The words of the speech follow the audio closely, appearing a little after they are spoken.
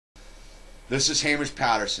This is Hamish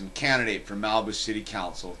Patterson, candidate for Malibu City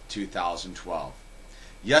Council 2012.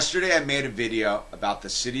 Yesterday I made a video about the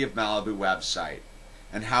City of Malibu website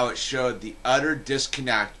and how it showed the utter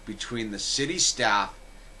disconnect between the city staff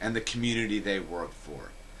and the community they work for.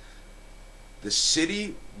 The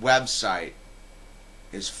city website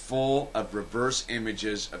is full of reverse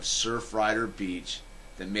images of Surfrider Beach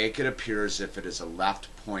that make it appear as if it is a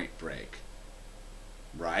left point break.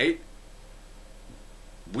 Right?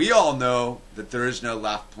 We all know that there is no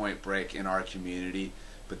left point break in our community,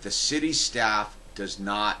 but the city staff does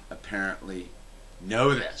not apparently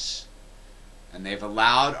know this. And they've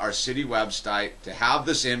allowed our city website to have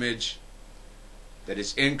this image that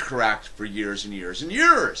is incorrect for years and years and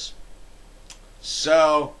years.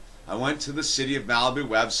 So I went to the City of Malibu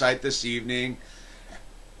website this evening,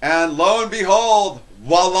 and lo and behold,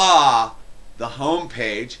 voila, the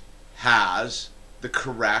homepage has the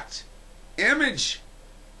correct image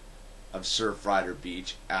of Surfrider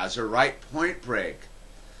Beach as a right point break.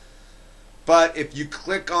 But if you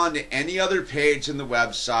click on to any other page in the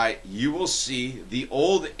website, you will see the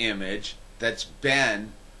old image that's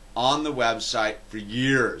been on the website for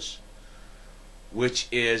years, which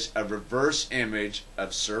is a reverse image of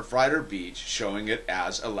Surfrider Beach showing it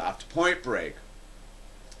as a left point break.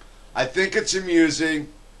 I think it's amusing.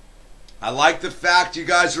 I like the fact you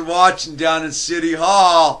guys are watching down in City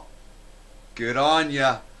Hall. Good on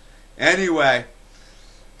ya. Anyway,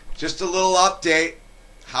 just a little update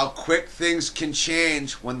how quick things can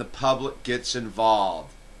change when the public gets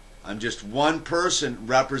involved. I'm just one person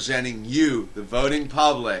representing you, the voting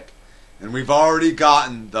public, and we've already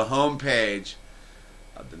gotten the homepage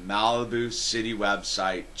of the Malibu City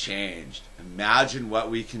website changed. Imagine what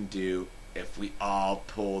we can do if we all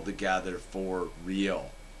pull together for real.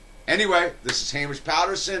 Anyway, this is Hamish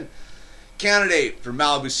Patterson, candidate for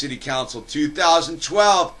Malibu City Council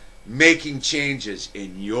 2012, making changes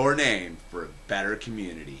in your name for a better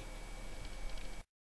community.